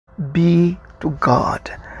be to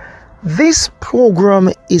God. This program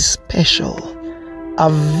is special, a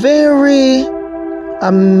very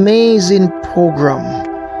amazing program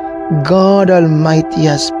God Almighty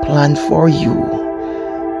has planned for you.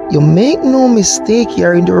 You make no mistake,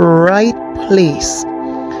 you're in the right place.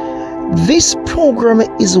 This program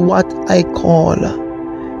is what I call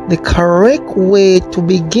the correct way to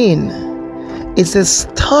begin. It's a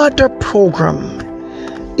starter program.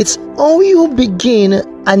 It's how you begin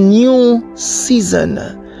a new season,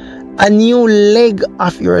 a new leg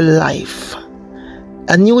of your life,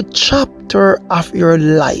 a new chapter of your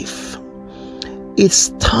life. It's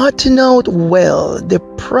starting out well, the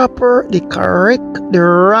proper, the correct, the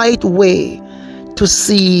right way to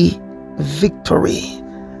see victory.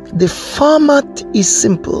 The format is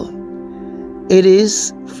simple. It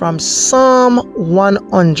is from Psalm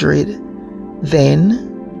 100,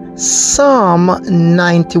 then Psalm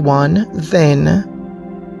 91, then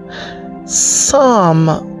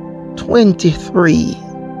Psalm 23.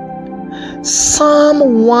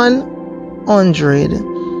 Psalm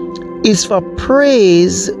 100 is for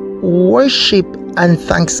praise, worship, and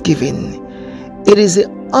thanksgiving. It is the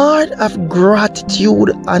art of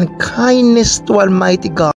gratitude and kindness to Almighty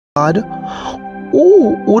God,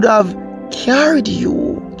 who would have carried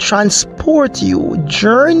you, transport you,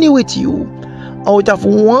 journey with you out of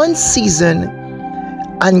one season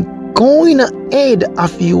and going ahead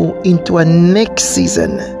of you into a next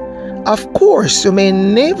season. Of course, you may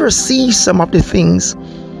never see some of the things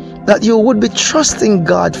that you would be trusting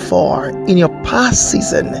God for in your past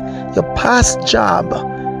season, your past job,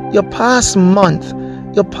 your past month,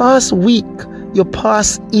 your past week, your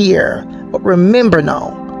past year. But remember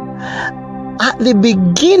now, at the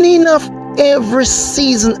beginning of every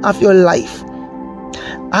season of your life,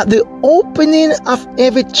 at the opening of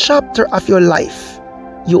every chapter of your life,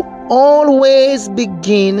 you always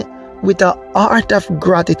begin with a heart of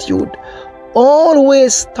gratitude.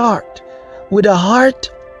 Always start with a heart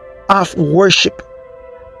of worship,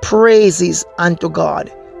 praises unto God.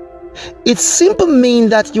 It simply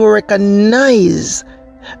means that you recognize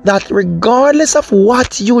that regardless of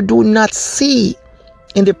what you do not see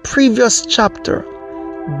in the previous chapter,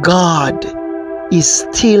 God is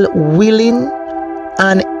still willing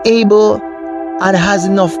and able and has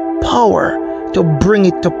enough power to bring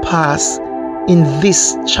it to pass in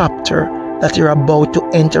this chapter that you're about to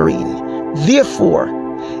enter in. Therefore,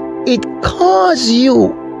 it calls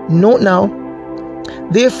you, note now,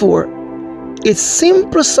 therefore, it's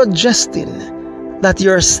simply suggesting that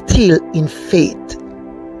you're still in faith.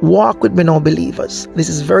 Walk with me now, believers. This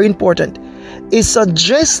is very important. It's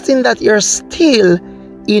suggesting that you're still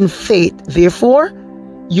in faith. Therefore,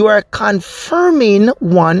 you are confirming,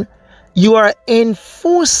 one, you are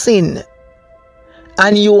enforcing,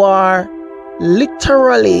 and you are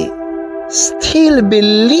literally still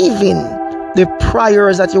believing the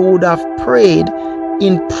prayers that you would have prayed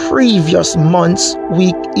in previous months,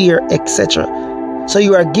 week, year, etc. So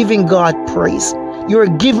you are giving God praise. You are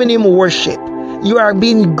giving Him worship. You are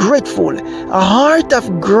being grateful. A heart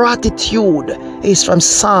of gratitude is from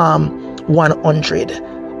Psalm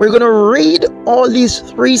 100. We're going to read all these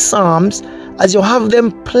three Psalms as you have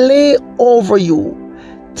them play over you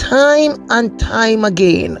time and time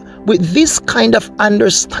again with this kind of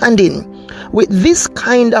understanding, with this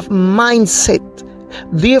kind of mindset.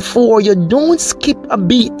 Therefore, you don't skip a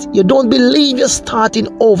beat. You don't believe you're starting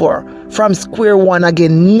over from square one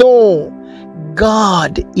again. No,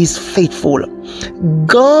 God is faithful.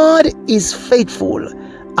 God is faithful,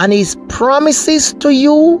 and His promises to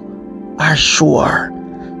you are sure.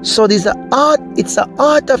 So this is the art. It's the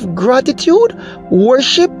art of gratitude,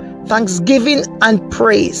 worship, thanksgiving, and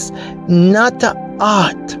praise. Not the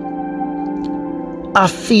art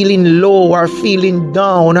of feeling low or feeling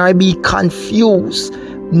down or be confused.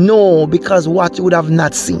 No, because what you would have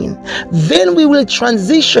not seen. Then we will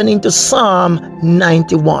transition into Psalm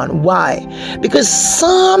 91. Why? Because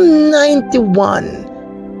Psalm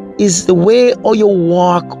 91 is the way how you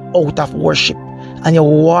walk out of worship and you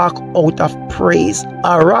walk out of praise,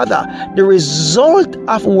 or rather the result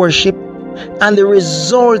of worship and the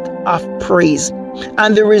result of praise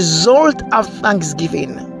and the result of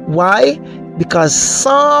thanksgiving. Why? Because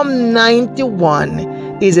Psalm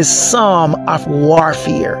 91 is a psalm of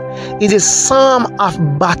warfare, is a psalm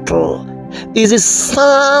of battle, is a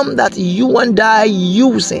psalm that you and I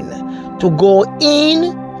using to go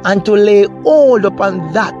in and to lay hold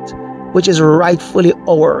upon that which is rightfully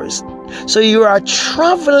ours. So you are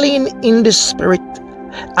traveling in the Spirit,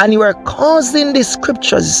 and you are causing the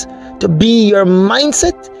scriptures to be your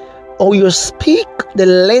mindset, or you speak, the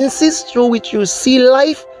lenses through which you see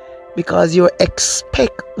life, because you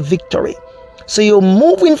expect victory. So you're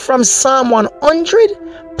moving from Psalm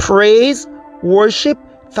 100, praise, worship,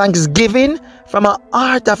 thanksgiving, from a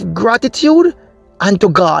heart of gratitude unto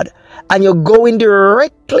God. And you're going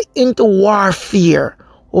directly into warfare.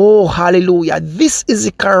 Oh, hallelujah. This is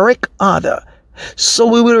the correct order. So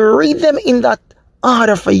we will read them in that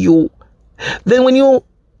order for you. Then when you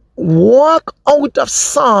walk out of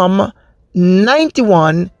Psalm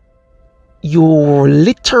 91, you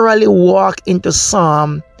literally walk into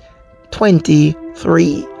Psalm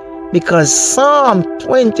 23, because Psalm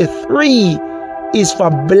 23 is for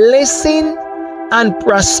blessing and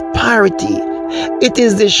prosperity. It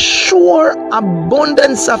is the sure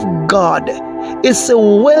abundance of God. It's the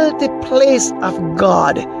wealthy place of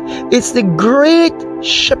God. It's the great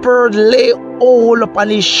shepherd lay all upon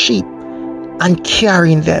his sheep and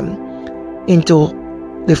carrying them into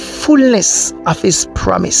the fullness of his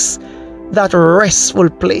promise, that restful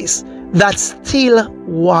place, that still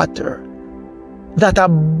water, that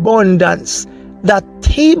abundance, that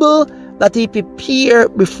table that he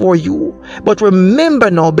prepared before you. But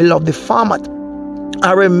remember now, beloved, the format.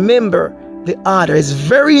 I remember the order is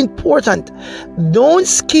very important. Don't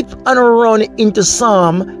skip and run into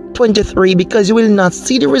Psalm 23, because you will not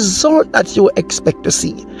see the result that you expect to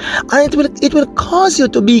see. And it will cause you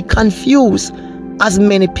to be confused, as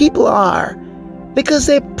many people are, because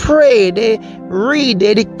they pray, they read,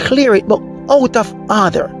 they declare it, but out of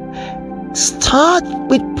order. Start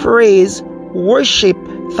with praise, worship,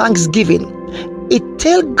 thanksgiving. It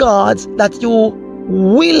tells God that you're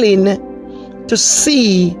willing to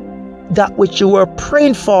see that which you were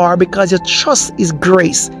praying for, because your trust is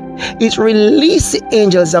grace. It releases the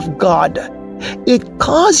angels of God. It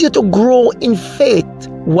causes you to grow in faith.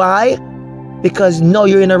 Why? Because now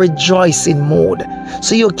you're in a rejoicing mode.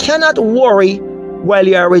 So you cannot worry while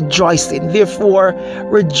you are rejoicing. Therefore,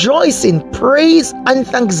 rejoicing, praise, and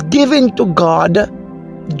thanksgiving to God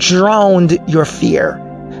drowned your fear,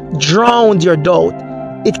 drowned your doubt.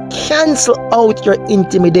 It cancels out your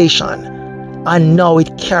intimidation, and now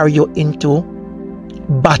it carries you into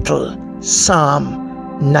battle. Psalm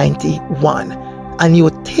 91. And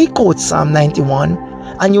you take out Psalm 91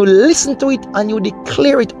 and you listen to it and you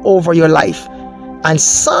declare it over your life. And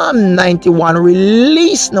Psalm 91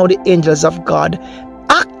 release now the angels of God,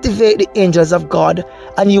 activate the angels of God,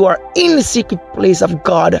 and you are in the secret place of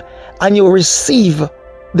God, and you receive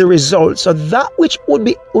the result. So that which would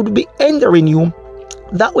be hindering you,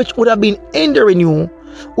 that which would have been hindering you,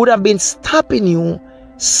 would have been stopping you,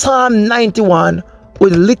 Psalm 91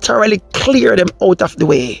 would literally clear them out of the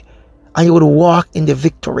way, and you would walk in the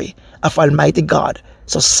victory of Almighty God.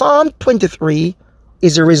 So Psalm 23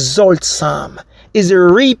 is a result psalm, is a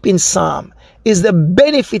reaping psalm, is the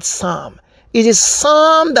benefit psalm. It is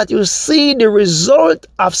psalm that you see the result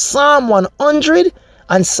of Psalm 100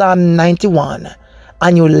 and Psalm 91.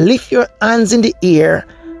 And you lift your hands in the air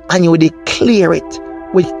and you declare it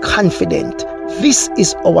with confidence. This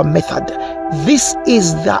is our method. This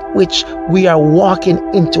is that which we are walking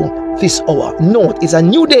into this hour. Note, it's a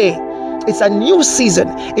new day. It's a new season.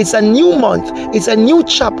 It's a new month. It's a new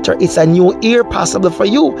chapter. It's a new year possible for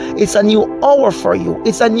you. It's a new hour for you.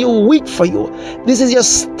 It's a new week for you. This is your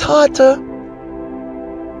starter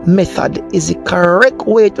method. Is the correct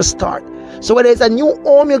way to start. So whether it's a new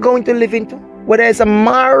home you're going to live into, whether it's a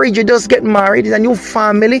marriage, you just get married, it's a new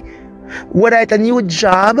family, whether it's a new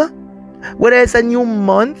job, whether it's a new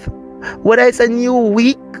month, whether it's a new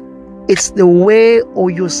week, it's the way how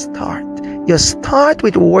you start. You start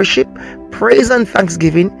with worship, praise, and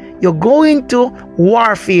thanksgiving. You go into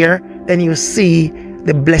warfare, then you see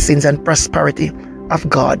the blessings and prosperity of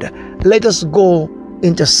God. Let us go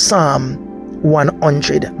into Psalm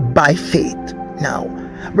 100 by faith. Now,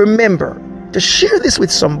 remember to share this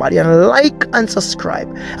with somebody and like and subscribe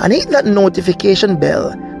and hit that notification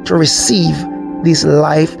bell to receive these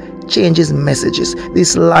life-changing messages,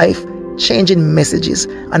 these life-changing messages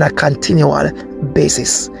on a continual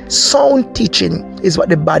basis. Sound teaching is what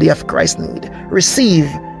the body of Christ needs. Receive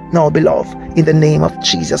now, beloved, in the name of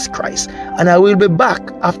Jesus Christ. And I will be back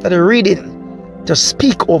after the reading to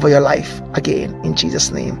speak over your life again in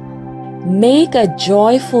Jesus' name. Make a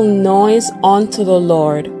joyful noise unto the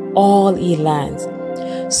Lord, all ye lands.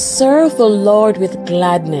 Serve the Lord with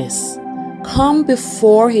gladness. Come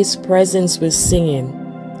before his presence with singing.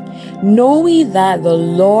 Know ye that the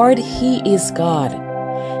Lord, he is God.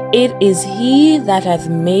 It is he that hath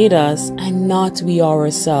made us, and not we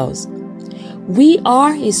ourselves. We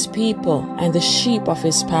are his people, and the sheep of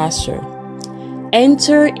his pasture.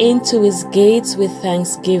 Enter into his gates with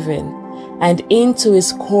thanksgiving, and into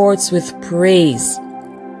his courts with praise.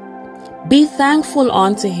 Be thankful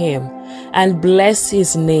unto him and bless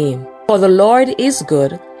his name. For the Lord is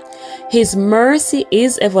good, his mercy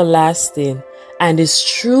is everlasting, and his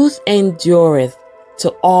truth endureth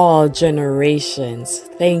to all generations.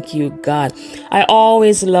 Thank you, God. I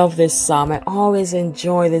always love this psalm. I always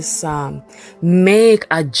enjoy this psalm. Make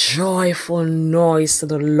a joyful noise to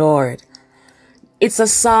the Lord. It's a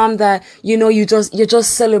psalm that, you're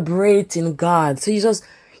just celebrating God. So you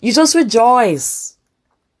just rejoice.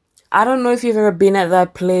 I don't know if you've ever been at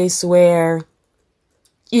that place where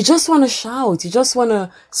you just want to shout, you just want to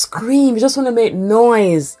scream, you just want to make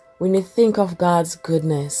noise when you think of God's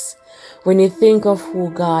goodness, when you think of who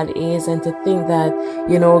God is, and to think that,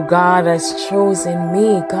 God has chosen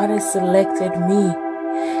me, God has selected me,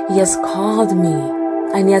 he has called me,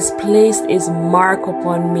 and he has placed his mark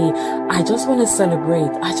upon me. I just want to celebrate.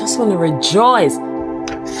 I just want to rejoice.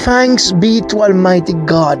 Thanks be to Almighty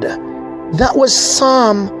God. That was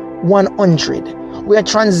Psalm 100. We are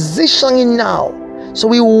transitioning now. So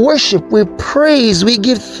we worship, we praise, we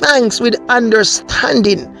give thanks with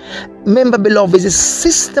understanding. Remember, beloved, it's a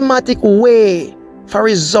systematic way for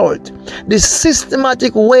result. The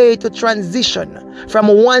systematic way to transition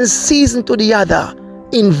from one season to the other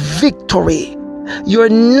in victory. You're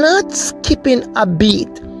not skipping a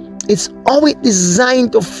beat. It's always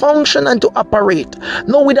designed to function and to operate.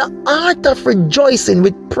 No, with the art of rejoicing,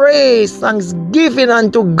 with praise, thanksgiving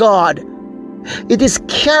unto God. It is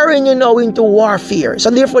carrying you now into warfare.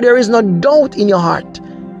 So therefore there is no doubt in your heart.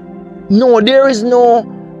 No, there is no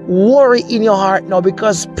worry in your heart now,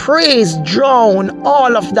 because praise drown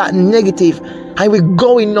all of that negative. And we're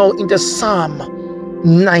going now into Psalm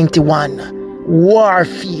 91.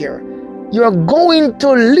 Warfare. You're going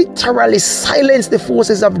to literally silence the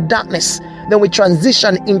forces of darkness. Then we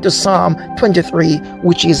transition into Psalm 23,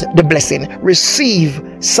 which is the blessing. Receive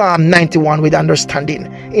Psalm 91 with understanding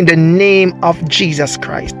in the name of Jesus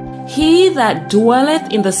Christ. He that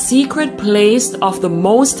dwelleth in the secret place of the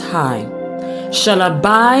Most High shall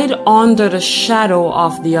abide under the shadow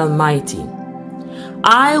of the Almighty.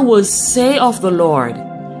 I will say of the Lord,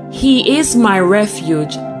 he is my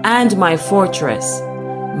refuge and my fortress.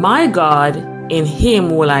 My God, in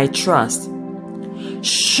him will I trust.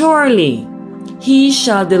 Surely he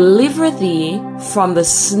shall deliver thee from the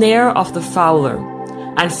snare of the fowler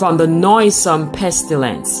and from the noisome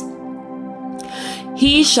pestilence.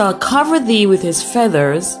 He shall cover thee with his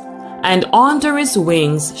feathers, and under his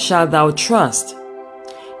wings shalt thou trust.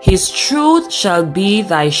 His truth shall be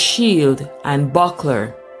thy shield and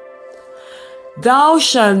buckler. Thou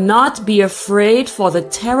shalt not be afraid for the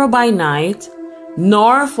terror by night,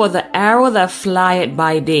 nor for the arrow that flieth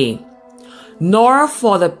by day, nor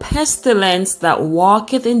for the pestilence that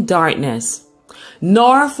walketh in darkness,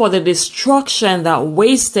 nor for the destruction that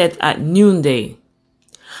wasteth at noonday.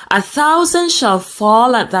 1,000 shall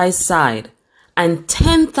fall at thy side, and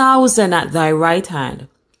 10,000 at thy right hand,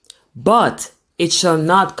 but it shall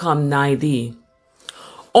not come nigh thee.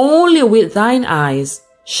 Only with thine eyes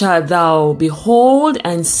shalt thou behold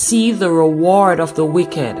and see the reward of the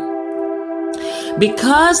wicked.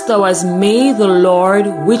 Because thou hast made the Lord,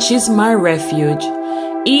 which is my refuge,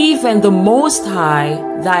 even the Most High,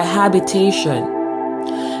 thy habitation,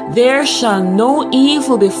 there shall no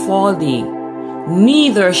evil befall thee,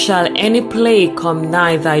 neither shall any plague come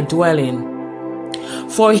nigh thy dwelling.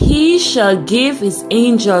 For he shall give his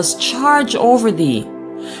angels charge over thee,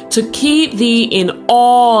 to keep thee in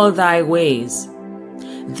all thy ways.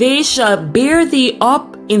 They shall bear thee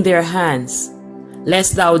up in their hands,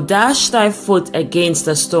 lest thou dash thy foot against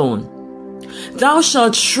a stone. Thou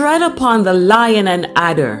shalt tread upon the lion and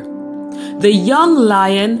adder, the young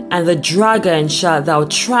lion and the dragon shalt thou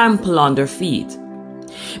trample under feet.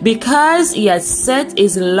 Because he hath set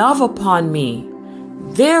his love upon me,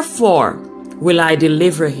 therefore will I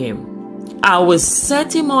deliver him. I will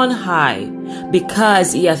set him on high,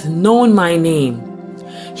 because he hath known my name.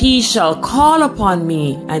 He shall call upon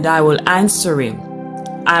me, and I will answer him.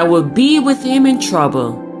 I will be with him in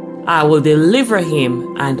trouble. I will deliver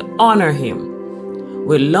him and honor him.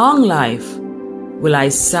 With long life will I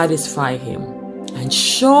satisfy him and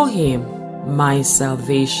show him my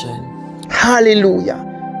salvation.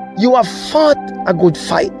 Hallelujah. You have fought a good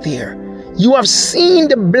fight there. You have seen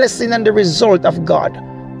the blessing and the result of God,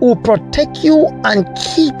 who protect you and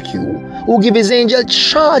keep you, who give his angel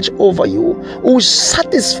charge over you, who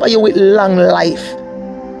satisfy you with long life.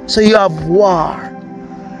 So you have war.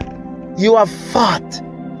 You have fought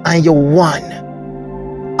and you won.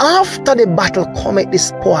 After the battle cometh the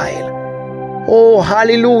spoil. Oh,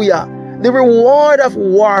 hallelujah. The reward of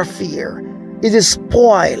warfare is the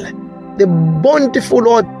spoil, the bountiful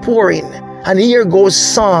outpouring. And here goes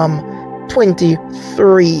Psalm 23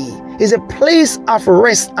 is a place of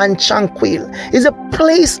rest and tranquil, is a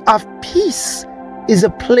place of peace, is a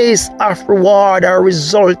place of reward or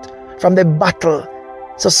result from the battle.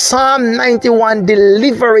 So Psalm 91,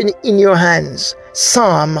 delivering in your hands.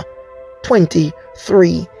 Psalm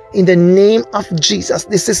 23, in the name of Jesus,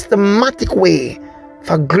 the systematic way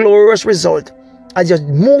for glorious result. As you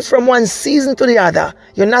move from one season to the other,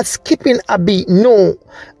 you're not skipping a beat, no.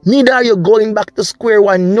 Neither are you going back to square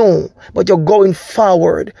one, no. But you're going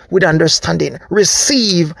forward with understanding.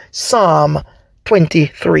 Receive Psalm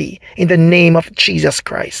 23 in the name of Jesus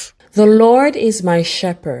Christ. The Lord is my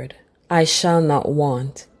shepherd, I shall not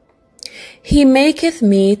want. He maketh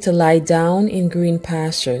me to lie down in green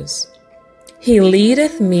pastures. He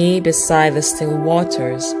leadeth me beside the still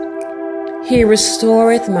waters. He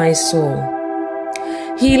restoreth my soul.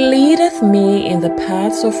 He leadeth me in the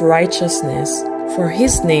paths of righteousness for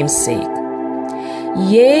his name's sake.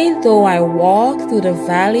 Yea, though I walk through the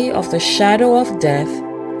valley of the shadow of death,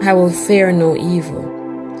 I will fear no evil.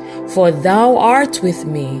 For thou art with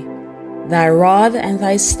me, thy rod and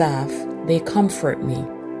thy staff, they comfort me.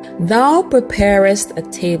 Thou preparest a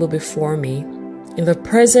table before me in the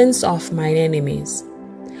presence of mine enemies.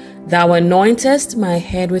 Thou anointest my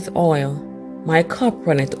head with oil, my cup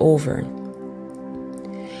runneth over.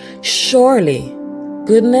 Surely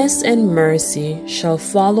goodness and mercy shall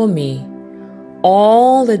follow me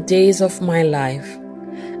all the days of my life,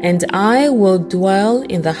 and I will dwell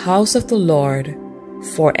in the house of the Lord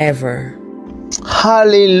forever.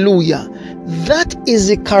 Hallelujah. That is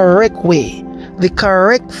the correct way, the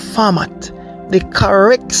correct format, the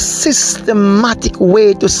correct systematic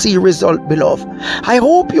way to see result, beloved. I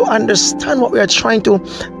hope you understand what we are trying to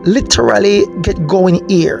literally get going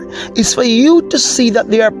here. It's for you to see that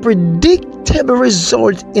there are predictable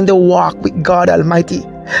results in the walk with God Almighty.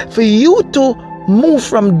 For you to move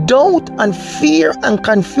from doubt and fear and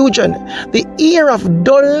confusion. The era of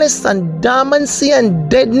dullness and dormancy and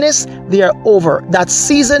deadness, they are over. That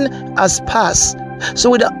season has passed.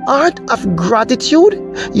 So with the heart of gratitude,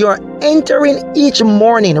 you are entering each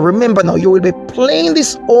morning. Remember now, you will be playing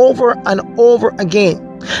this over and over again.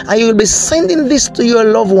 And you will be sending this to your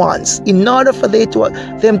loved ones in order for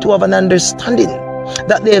them to have an understanding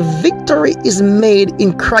that their victory is made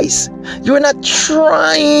in Christ. You are not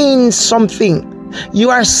trying something.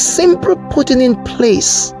 You are simply putting in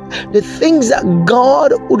place the things that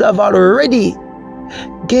God would have already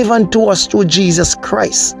given to us through Jesus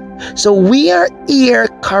Christ. So we are here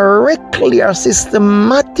correctly or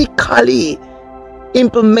systematically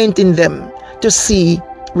implementing them to see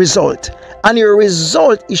result. And your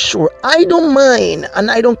result is sure. I don't mind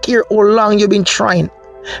and I don't care how long you've been trying.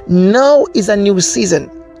 Now is a new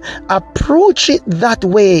season. Approach it that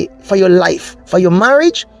way for your life, for your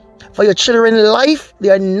marriage, for your children's life. They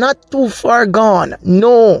are not too far gone.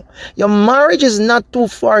 No, your marriage is not too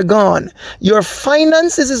far gone. Your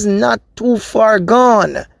finances is not too far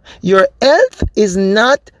gone. Your health is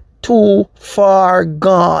not too far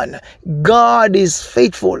gone. God is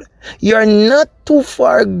faithful. You're not too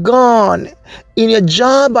far gone in your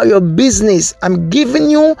job or your business. I'm giving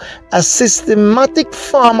you a systematic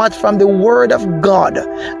format from the Word of God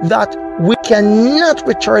that we cannot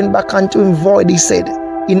return back unto him void, he said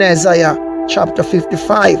in Isaiah chapter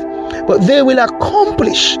 55. But they will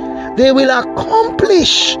accomplish. They will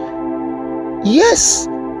accomplish. Yes,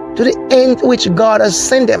 to the end which God has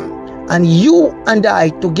sent them. And you and I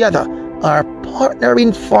together are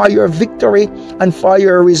partnering for your victory and for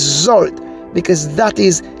your result, because that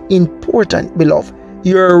is important, beloved,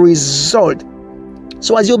 your result.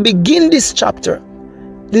 So as you begin this chapter,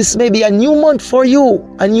 this may be a new month for you,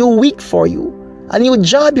 a new week for you, a new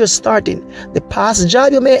job you're starting. The past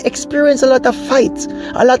job, you may experience a lot of fights,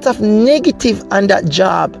 a lot of negative on that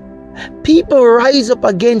job. People rise up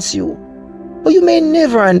against you, but you may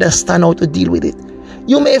never understand how to deal with it.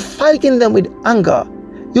 You may fight in them with anger.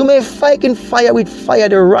 You may fight in fire with fire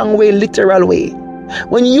the wrong way, literal way,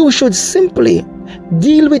 when you should simply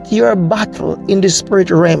deal with your battle in the spirit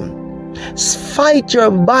realm. Fight your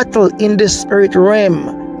battle in the spirit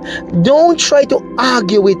realm. Don't try to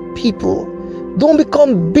argue with people. Don't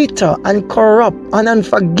become bitter and corrupt and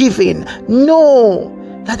unforgiving. No,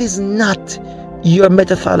 that is not your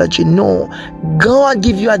methodology. No, God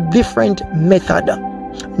gives you a different method.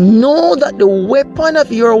 Know that the weapon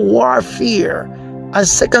of your warfare,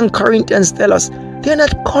 as 2 Corinthians tell us, they're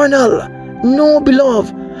not carnal. No,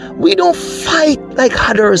 beloved, we don't fight like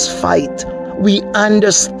others fight. We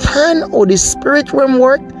understand how the spirit realm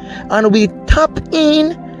works, and we tap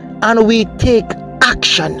in and we take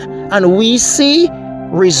action, and we see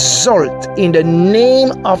result in the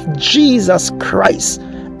name of Jesus Christ.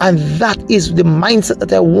 And that is the mindset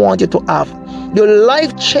that I want you to have. Your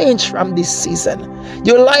life change from this season.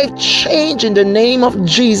 Your life change in the name of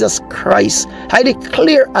Jesus Christ. I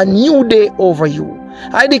declare a new day over you.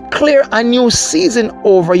 I declare a new season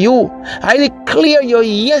over you. I declare your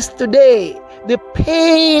yesterday, the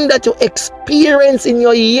pain that you experience in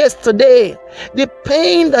your yesterday, the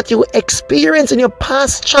pain that you experience in your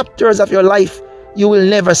past chapters of your life, you will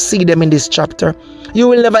never see them in this chapter. You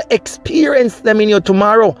will never experience them in your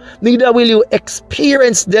tomorrow. Neither will you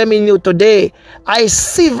experience them in your today. I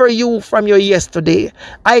sever you from your yesterday.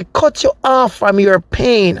 I cut you off from your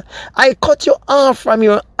pain. I cut you off from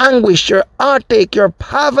your anguish, your heartache, your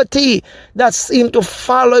poverty that seem to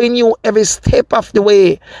follow in you every step of the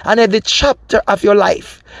way and every chapter of your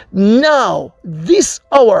life. Now, this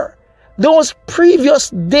hour, those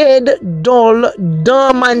previous dead, dull,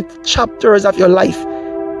 dormant chapters of your life,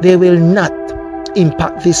 they will not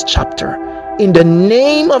impact this chapter. In the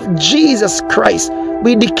name of Jesus Christ,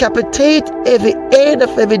 we decapitate every head of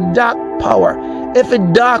every dark power, every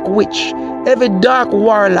dark witch, every dark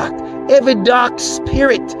warlock, every dark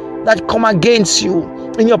spirit that come against you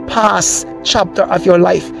in your past chapter of your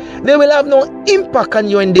life. They will have no impact on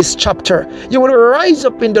you in this chapter. You will rise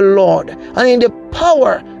up in the Lord, and in the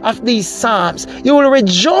power of these Psalms, you will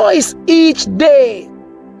rejoice each day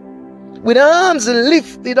with arms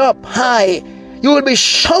lifted up high. You will be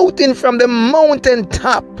shouting from the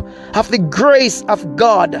mountaintop of the grace of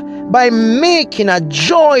God by making a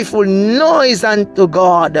joyful noise unto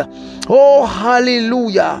God. Oh,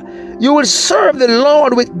 hallelujah. You will serve the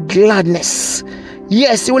Lord with gladness.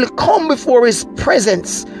 Yes, you will come before his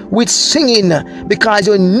presence with singing, because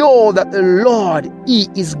you know that the Lord, he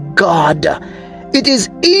is God. It is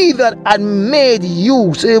he that had made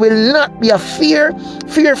you, so you will not be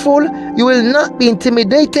fearful, you will not be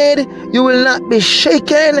intimidated, you will not be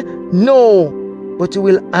shaken. No, but you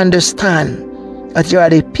will understand that you are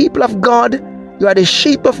the people of God, you are the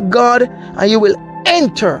sheep of God, and you will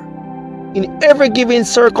enter in every given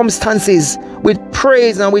circumstances with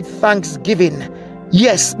praise and with thanksgiving.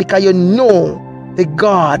 Yes, because you know the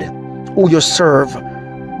God who you serve.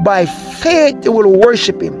 By faith you will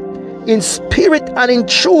worship him. In spirit and in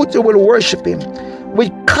truth you will worship him.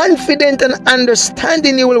 With confidence and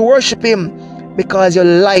understanding you will worship him, because your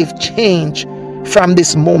life changed from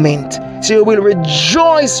this moment. So you will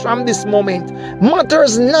rejoice from this moment.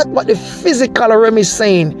 Matters not what the physical realm is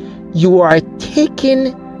saying. You are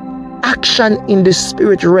taking action in the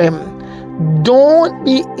spirit realm. Don't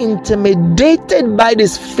be intimidated by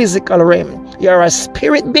this physical realm. You are a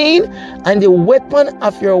spirit being, and the weapon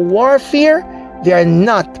of your warfare, they are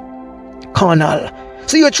not carnal.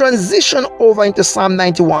 So you transition over into Psalm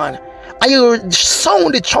 91, and you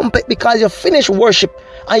sound the trumpet because you finish worship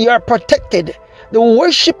and you are protected. The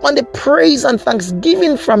worship and the praise and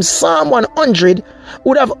thanksgiving from Psalm 100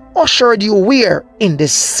 would have ushered you where? In the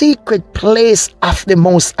secret place of the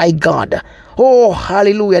Most High God. Oh,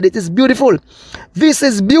 hallelujah. This is beautiful. This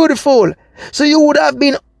is beautiful. So you would have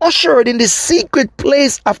been ushered in the secret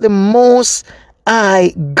place of the Most High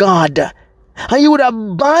God. And you would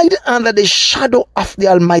abide under the shadow of the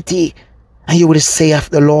Almighty. And you would say of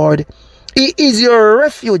the Lord, he is your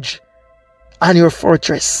refuge and your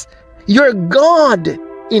fortress. Your God,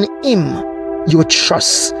 in him you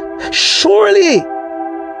trust. Surely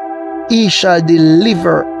he shall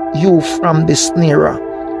deliver you from the snare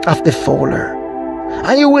of the fowler.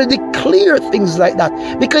 And you will declare things like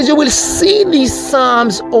that, because you will see these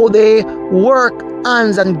Psalms, how they work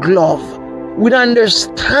hands and glove with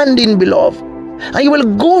understanding, beloved. And you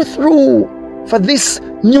will go through for this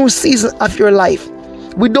new season of your life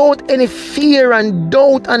without any fear and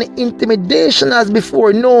doubt and intimidation as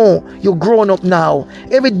before. No, you're grown up now.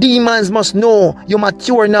 Every demons must know you're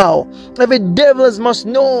mature now. Every devils must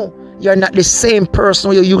know you're not the same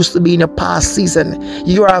person you used to be in the past season.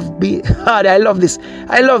 You have been, I love this.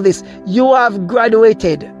 I love this. You have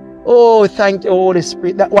graduated. Oh, thank you, Holy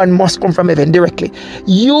Spirit. That one must come from heaven directly.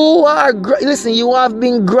 You are, listen, you have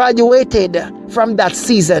been graduated from that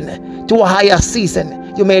season to a higher season.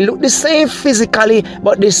 You may look the same physically,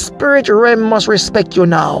 but the spirit realm must respect you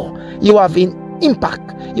now. You have an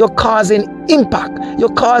impact. You're causing impact.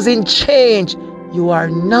 You're causing change. You are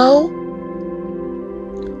now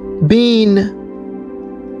being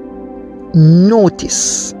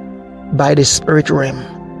noticed by the spirit realm.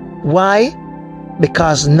 Why?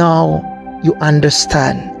 Because now you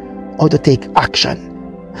understand how to take action.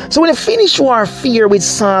 So when you finish warfare with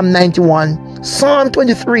Psalm 91, Psalm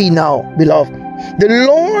 23 now, beloved. The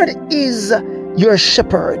Lord is your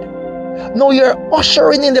shepherd. Now you're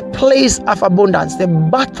ushering in the place of abundance. The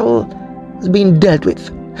battle is being dealt with.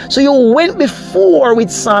 So you went before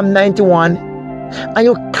with Psalm 91 and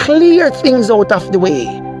you cleared things out of the way.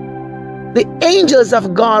 The angels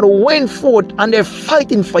of God went forth and they're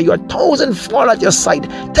fighting for you. 1,000 fall at your side,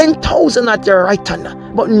 10,000 at your right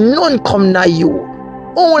hand, but none come nigh you.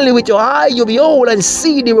 Only with your eye you behold and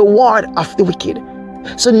see the reward of the wicked.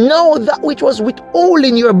 So now that which was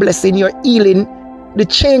withholding your blessing, your healing, the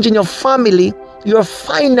change in your family, your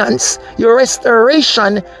finance, your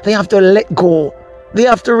restoration, they have to let go. They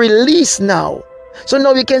have to release now. So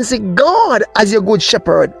now you can see God as your good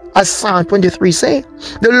shepherd, as Psalm 23 say.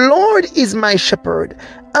 The Lord is my shepherd,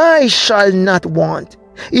 I shall not want.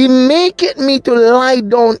 He maketh me to lie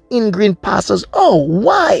down in green pastures. Oh,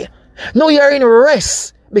 why? Now you are in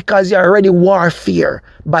rest because you are already warfare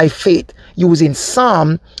by faith, using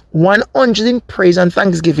Psalm 100 in praise and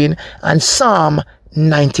thanksgiving and Psalm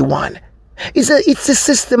 91. It's a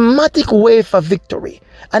systematic way for victory.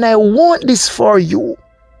 And I want this for you.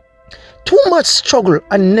 Too much struggle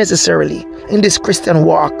unnecessarily in this Christian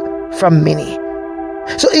walk from many.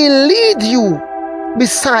 So he lead you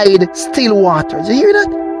beside still waters. You hear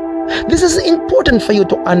that? This is important for you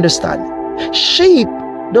to understand. Sheep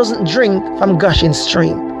doesn't drink from gushing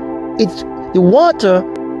stream. It's the water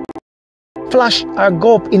flash or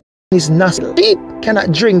go up in his nostril. Sheep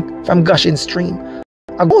cannot drink from gushing stream.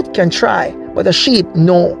 A goat can try, but a sheep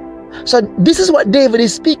no. So this is what David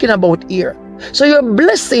is speaking about here. So your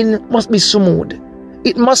blessing must be smooth.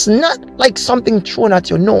 It must not like something thrown at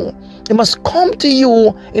you. No, it must come to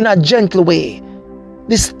you in a gentle way.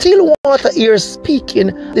 The still water here is speaking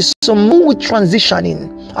the smooth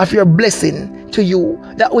transitioning of your blessing to you,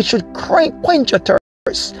 that which should quench your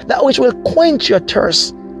thirst, that which will quench your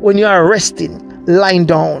thirst when you are resting, lying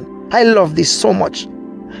down. I love this so much.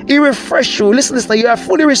 He refresh you. Listen, you are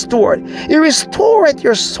fully restored. He restoreth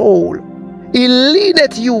your soul. He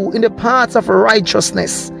leadeth you in the paths of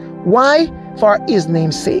righteousness. Why? For his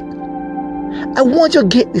name's sake. I want you to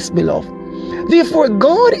get this, beloved. Therefore,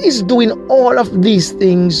 God is doing all of these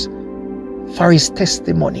things for his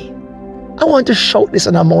testimony. I want to shout this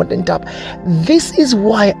on a mountaintop. This is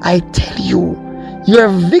why I tell you, your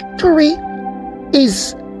victory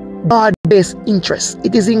is God's best interest.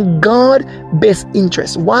 It is in God's best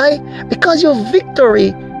interest. Why? Because your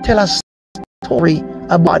victory tells a story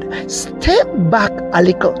about. Step back a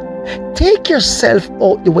little. Take yourself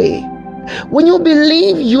out the way. When you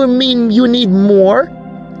believe you need more,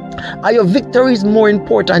 or your victory is more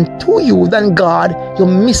important to you than God, you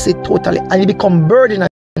miss it totally and it become burden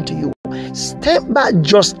to you. Step back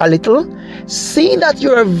just a little. See that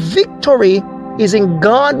your victory is in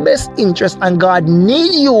God's best interest and God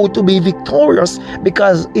needs you to be victorious,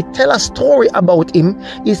 because it tells a story about him.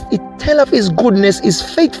 It tells of his goodness, his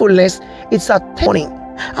faithfulness. It's a testimony.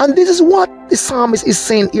 And this is what the psalmist is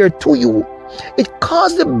saying here to you. It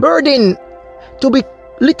caused the burden to be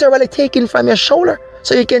literally taken from your shoulder.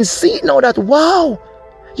 So you can see now that, wow,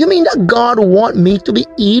 you mean that God wants me to be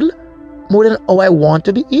healed more than how I want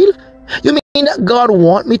to be healed? You mean that God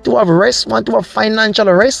wants me to have rest, want to have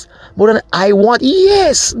financial rest more than I want?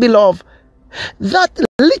 Yes, beloved. That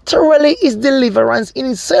literally is deliverance in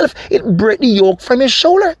itself. It breaks the yoke from your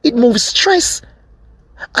shoulder. It moves stress.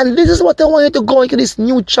 And this is what I want you to go into this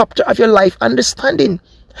new chapter of your life understanding.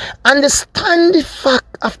 Understand the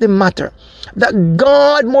fact of the matter that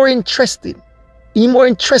God more interested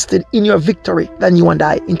in your victory than you and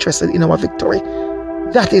I interested in our victory.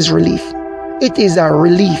 That is relief. It is a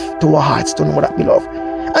relief to our hearts to know that, beloved.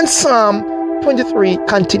 And Psalm 23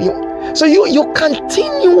 continue. So you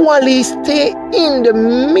continually stay in the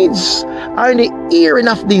midst or in the hearing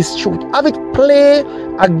of this truth. Have it play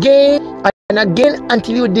again and again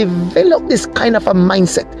until you develop this kind of a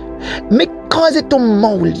mindset. Cause it to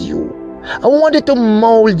mold you. I want it to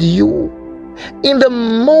mold you in the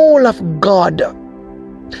mold of God.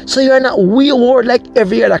 So you are not wayward like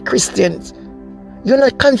every other Christian. You're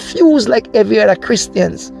not confused like every other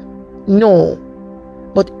Christians. No.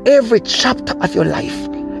 But every chapter of your life,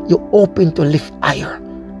 you're open to lift higher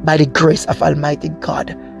by the grace of Almighty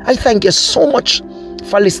God. I thank you so much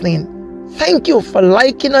for listening. Thank you for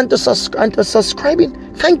liking and to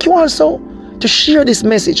subscribing. Thank you also to share this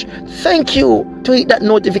message. Thank you to hit that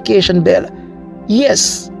notification bell.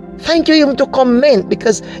 Yes. Thank you even to comment,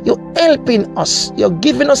 because you're helping us. You're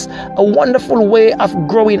giving us a wonderful way of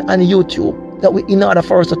growing on YouTube in order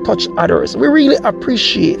for us to touch others. We really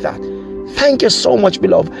appreciate that. Thank you so much,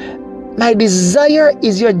 beloved. My desire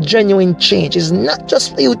is your genuine change. It's not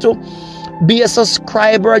just for you to be a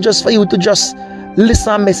subscriber, just for you to just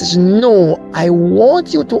listen to a message. No, I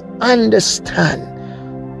want you to understand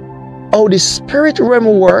how the spirit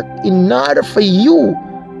realm works in order for you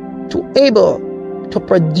to able to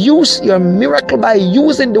produce your miracle by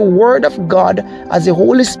using the word of God as the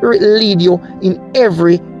Holy Spirit lead you in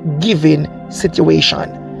every given situation.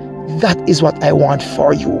 That is what I want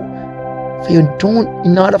for you.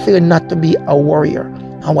 In order for you not to be a warrior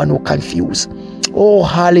and one who confused. Oh,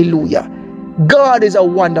 hallelujah. God is a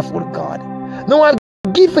wonderful God. Now I've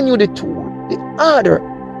given you the tool, the order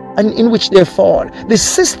and in which they fall, the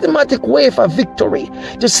systematic way for victory.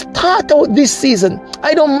 To start out this season,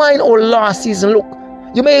 I don't mind our last season. Look,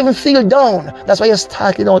 you may even feel down. That's why you're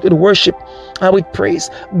starting out with worship and with praise.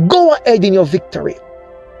 Go ahead in your victory.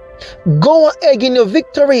 Go ahead in your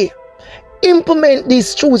victory. Implement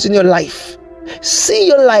these truths in your life. See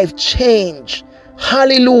your life change.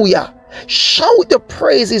 Hallelujah. Shout the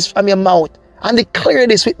praises from your mouth and declare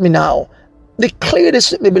this with me now. Declare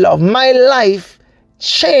this with me, beloved. My life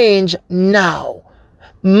change now.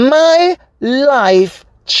 My life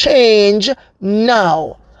change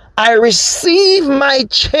now. I receive my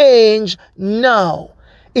change now.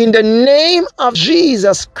 In the name of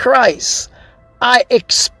Jesus Christ, I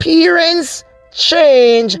experience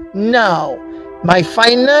change now. My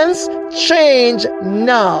finance change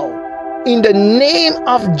now. In the name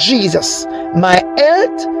of Jesus, my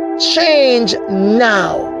health change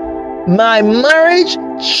now. My marriage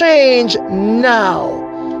change now.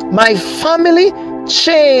 My family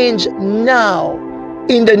change now.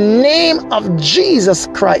 In the name of Jesus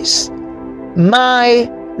Christ, my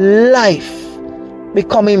life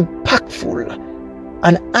become impactful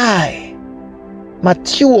and I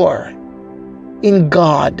mature in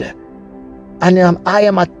God. And I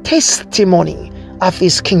am a testimony of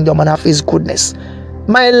His kingdom and of His goodness.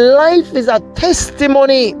 My life is a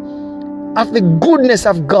testimony of the goodness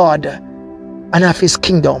of God and of His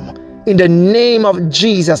kingdom. In the name of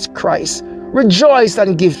Jesus Christ, rejoice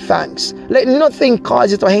and give thanks. Let nothing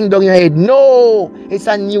cause you to hang down your head. No, it's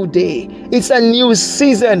a new day. It's a new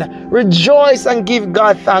season. Rejoice and give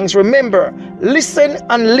God thanks. Remember, listen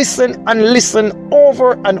and listen and listen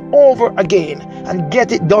over and over again and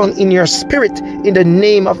get it done in your spirit in the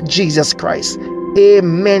name of Jesus Christ.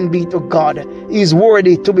 Amen be to God. He is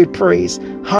worthy to be praised.